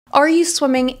Are you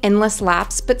swimming endless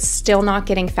laps but still not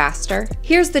getting faster?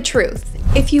 Here's the truth.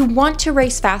 If you want to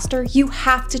race faster, you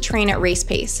have to train at race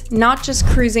pace, not just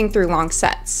cruising through long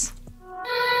sets.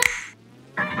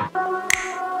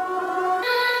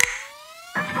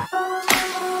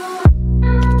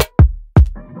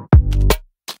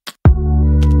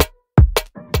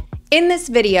 In this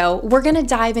video, we're gonna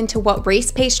dive into what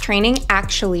race pace training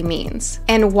actually means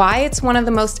and why it's one of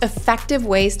the most effective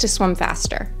ways to swim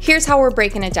faster. Here's how we're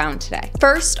breaking it down today.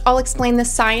 First, I'll explain the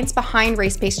science behind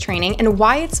race pace training and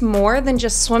why it's more than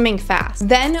just swimming fast.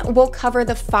 Then we'll cover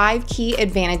the 5 key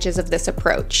advantages of this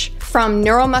approach, from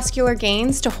neuromuscular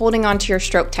gains to holding on to your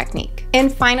stroke technique.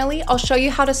 And finally, I'll show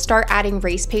you how to start adding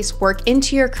race pace work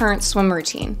into your current swim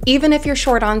routine, even if you're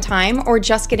short on time or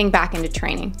just getting back into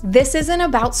training. This isn't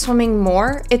about swimming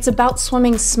more, it's about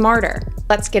swimming smarter.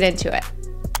 Let's get into it.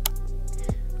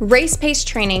 Race pace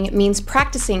training means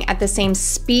practicing at the same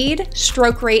speed,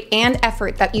 stroke rate, and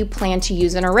effort that you plan to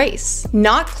use in a race.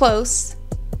 Not close,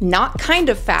 not kind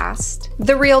of fast,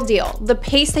 the real deal, the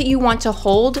pace that you want to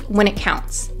hold when it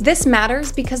counts. This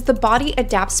matters because the body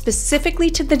adapts specifically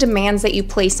to the demands that you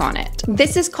place on it.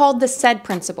 This is called the SAID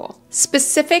principle,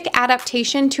 specific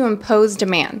adaptation to impose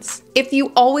demands. If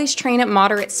you always train at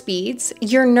moderate speeds,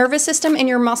 your nervous system and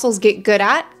your muscles get good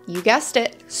at, you guessed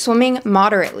it, swimming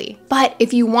moderately. But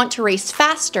if you want to race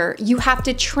faster, you have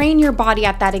to train your body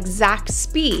at that exact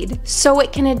speed so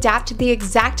it can adapt to the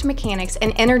exact mechanics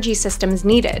and energy systems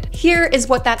needed. Here is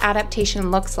what that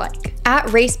adaptation looks like.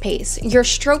 At race pace, your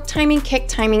stroke timing, kick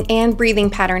timing, and breathing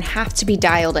pattern have to be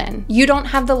dialed in. You don't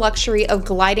have the luxury of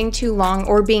gliding too long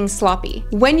or being sloppy.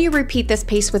 When you repeat this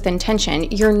pace with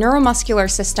intention, your neuromuscular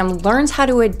system learns how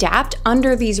to adapt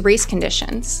under these race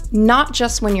conditions, not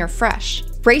just when you're fresh.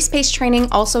 Race pace training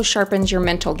also sharpens your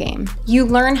mental game. You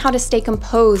learn how to stay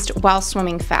composed while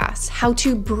swimming fast, how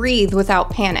to breathe without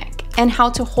panic, and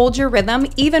how to hold your rhythm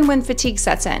even when fatigue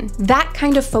sets in. That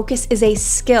kind of focus is a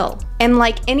skill, and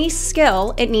like any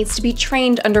skill, it needs to be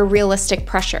trained under realistic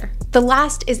pressure. The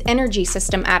last is energy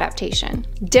system adaptation.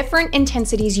 Different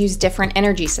intensities use different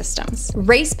energy systems.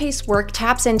 Race pace work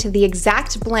taps into the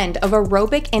exact blend of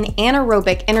aerobic and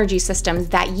anaerobic energy systems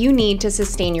that you need to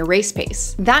sustain your race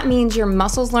pace. That means your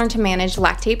muscles learn to manage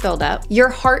lactate buildup, your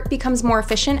heart becomes more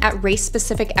efficient at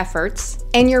race-specific efforts,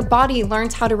 and your body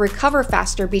learns how to recover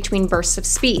faster between bursts of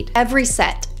speed. Every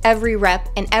set, every rep,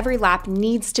 and every lap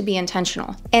needs to be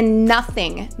intentional, and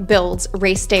nothing builds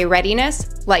race day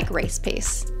readiness like race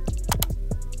pace.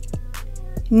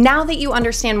 Now that you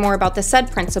understand more about the SAID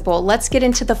principle, let's get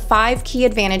into the 5 key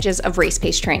advantages of race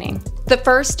pace training. The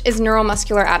first is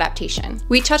neuromuscular adaptation.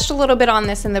 We touched a little bit on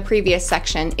this in the previous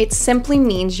section. It simply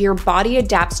means your body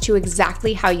adapts to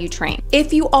exactly how you train.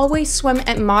 If you always swim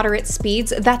at moderate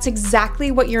speeds, that's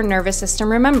exactly what your nervous system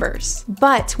remembers.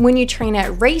 But when you train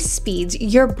at race speeds,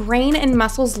 your brain and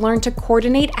muscles learn to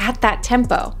coordinate at that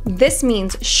tempo. This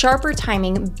means sharper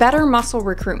timing, better muscle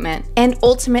recruitment, and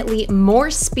ultimately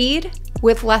more speed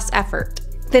with less effort.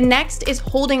 The next is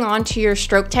holding on to your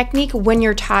stroke technique when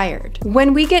you're tired.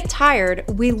 When we get tired,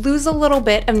 we lose a little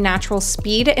bit of natural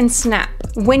speed and snap.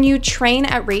 When you train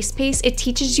at race pace, it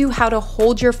teaches you how to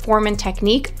hold your form and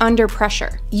technique under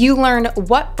pressure. You learn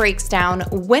what breaks down,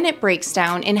 when it breaks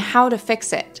down, and how to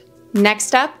fix it.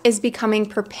 Next up is becoming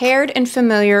prepared and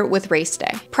familiar with race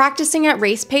day. Practicing at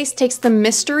race pace takes the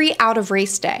mystery out of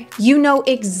race day. You know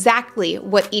exactly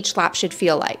what each lap should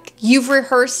feel like. You've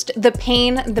rehearsed the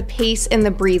pain, the pace, and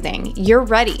the breathing. You're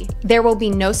ready. There will be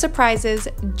no surprises,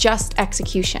 just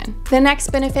execution. The next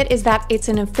benefit is that it's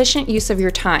an efficient use of your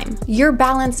time. You're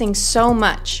balancing so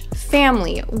much: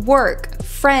 family, work,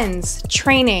 friends,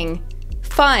 training,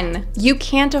 fun. You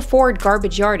can't afford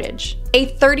garbage yardage. A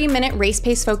 30-minute race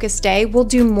pace focused day will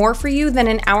do more for you than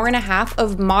an hour and a half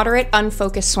of moderate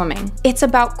unfocused swimming. It's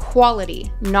about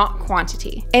quality, not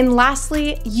quantity. And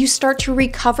lastly, you start to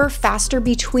recover faster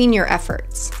between your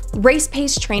efforts. Race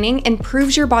pace training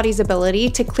improves your body's ability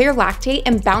to clear lactate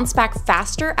and bounce back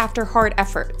faster after hard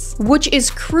efforts, which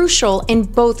is crucial in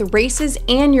both races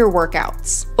and your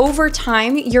workouts. Over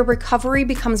time, your recovery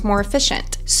becomes more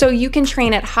efficient, so you can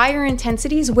train at higher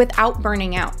intensities without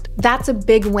burning out. That's a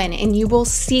big win, and you will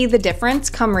see the difference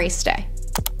come race day.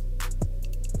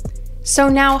 So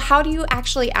now, how do you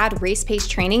actually add race pace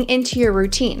training into your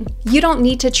routine? You don't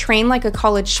need to train like a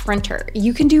college sprinter.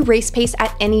 You can do race pace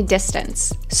at any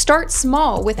distance. Start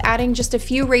small with adding just a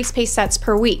few race pace sets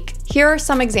per week. Here are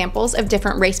some examples of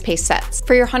different race pace sets.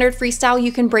 For your 100 freestyle,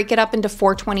 you can break it up into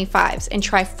 425s and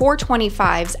try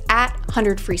 425s at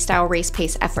 100 freestyle race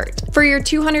pace effort. For your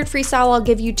 200 freestyle, I'll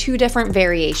give you 2 different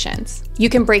variations. You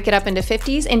can break it up into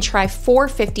 50s and try 4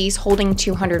 50s holding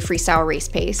 200 freestyle race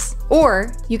pace.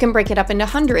 Or you can break it up into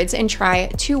hundreds and try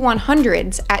 2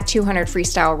 100s at 200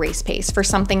 freestyle race pace for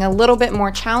something a little bit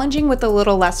more challenging with a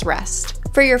little less rest.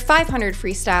 For your 500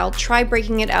 freestyle, try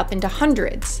breaking it up into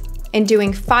hundreds and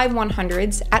doing 5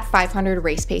 100s at 500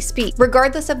 race pace speed.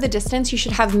 Regardless of the distance, you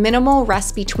should have minimal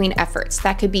rest between efforts.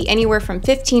 That could be anywhere from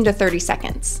 15 to 30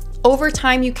 seconds. Over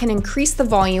time, you can increase the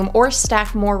volume or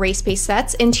stack more race pace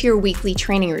sets into your weekly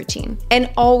training routine. And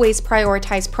always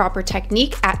prioritize proper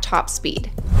technique at top speed.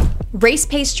 Race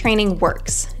pace training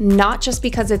works, not just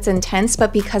because it's intense,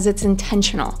 but because it's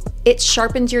intentional. It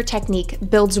sharpens your technique,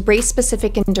 builds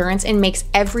race-specific endurance, and makes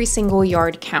every single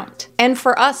yard count. And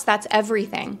for us, that's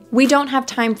everything. We don't have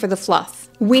time for the fluff.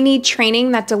 We need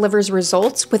training that delivers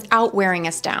results without wearing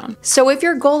us down. So if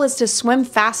your goal is to swim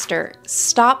faster,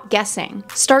 stop guessing.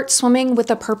 Start swimming with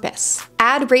a purpose.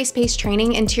 Add race pace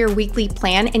training into your weekly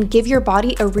plan and give your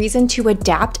body a reason to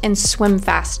adapt and swim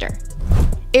faster.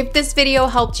 If this video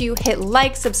helped you, hit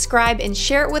like, subscribe, and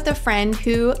share it with a friend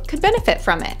who could benefit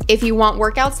from it. If you want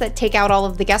workouts that take out all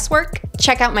of the guesswork,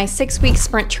 check out my 6-week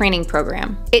sprint training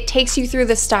program. It takes you through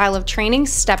the style of training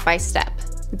step by step.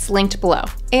 It's linked below.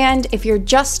 And if you're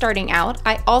just starting out,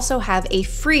 I also have a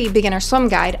free beginner swim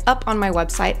guide up on my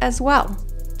website as well.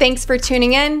 Thanks for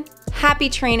tuning in, happy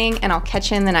training, and I'll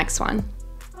catch you in the next one.